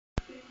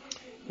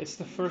It's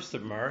the 1st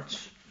of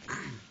March.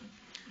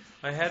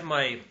 I had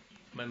my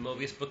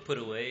Mobius book put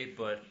away,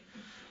 but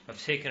I've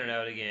taken it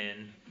out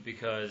again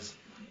because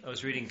I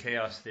was reading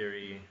Chaos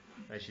Theory,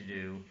 as you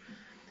do,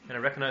 and I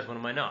recognized one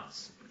of my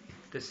knots.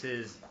 This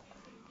is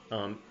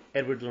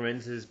Edward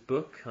Lorenz's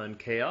book on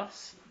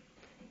chaos.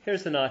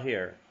 Here's the knot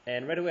here,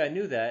 and right away I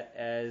knew that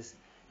as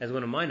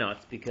one of my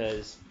knots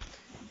because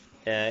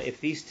if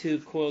these two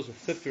coils were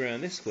flipped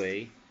around this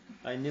way,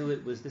 I knew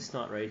it was this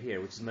knot right here,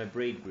 which is my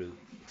braid group.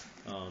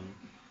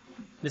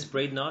 This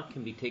braid knot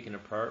can be taken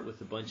apart with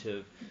a bunch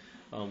of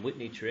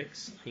Whitney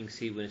tricks. You can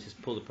see when it's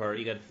just pulled apart,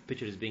 you got the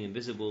picture as being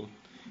invisible.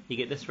 You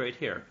get this right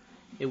here.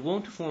 It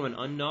won't form an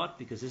unknot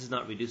because this is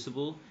not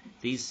reducible.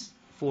 These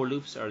 4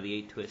 loops are the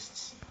 8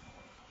 twists.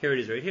 Here it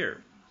is right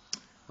here.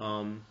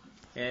 And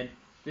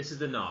this is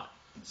the knot.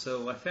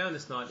 So I found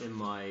this knot in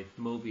my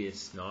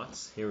Mobius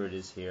knots. Here it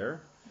is here.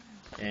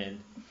 And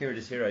here it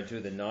is here. I drew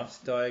the knots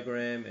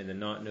diagram and the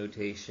knot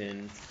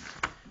notation.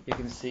 You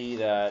can see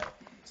that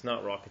it's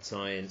not rocket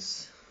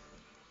science.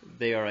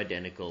 They are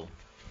identical.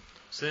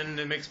 So then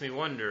it makes me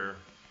wonder,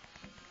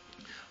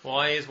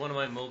 why is one of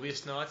my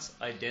Mobius knots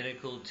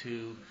identical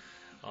to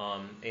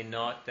a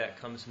knot that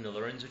comes from the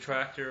Lorenz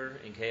attractor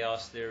in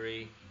chaos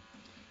theory?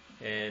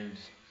 And,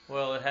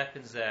 well, it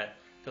happens that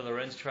the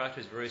Lorenz attractor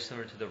is very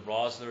similar to the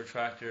Rosler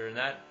attractor, and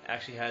that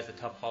actually has the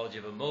topology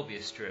of a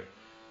Mobius strip.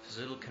 So there's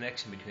a little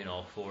connection between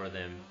all 4 of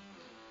them.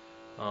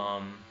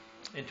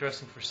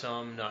 Interesting for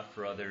some, not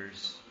for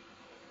others.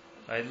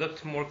 I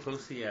looked more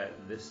closely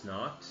at this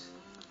knot,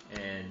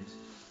 and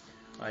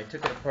I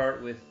took it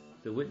apart with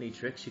the Whitney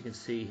tricks. You can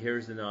see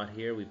here's the knot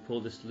here. We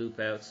pull this loop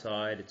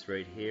outside, it's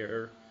right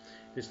here.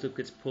 This loop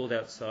gets pulled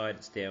outside,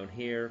 it's down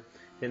here.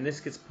 Then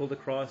this gets pulled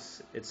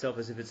across itself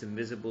as if it's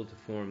invisible to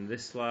form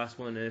this last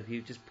one. And if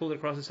you just pull it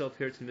across itself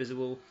here, it's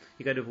invisible.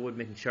 You got to avoid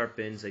making sharp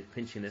bends, like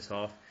pinching this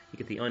off. You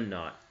get the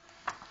unknot.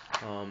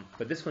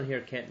 But this one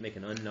here can't make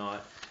an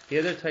unknot. The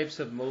other types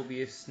of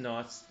Mobius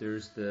knots,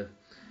 there's the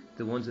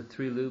ones with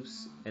 3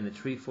 loops and the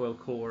trefoil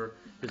core.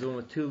 There's the one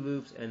with 2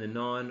 loops and the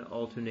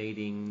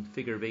non-alternating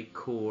figure of 8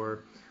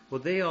 core. Well,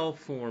 they all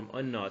form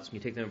unknots when you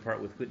take them apart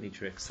with Whitney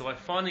tricks. So I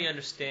finally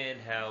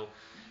understand how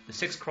the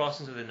 6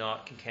 crossings of the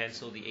knot can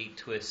cancel the 8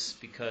 twists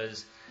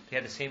because they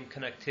have the same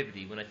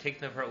connectivity. When I take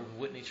them apart with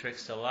Whitney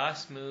tricks, the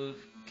last move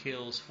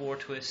kills 4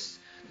 twists.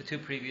 The 2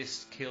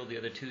 previous kill the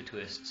other 2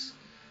 twists.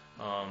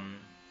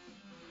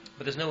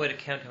 But there's no way to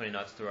count how many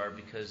knots there are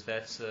because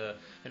that's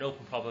an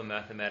open problem in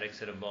mathematics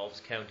that involves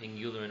counting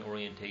Euler and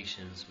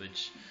orientations,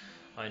 which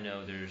I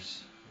know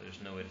there's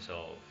no way to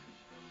solve.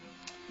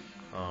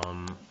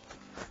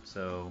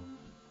 So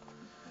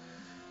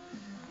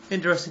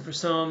interesting for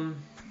some,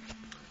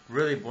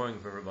 really boring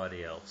for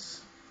everybody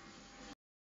else.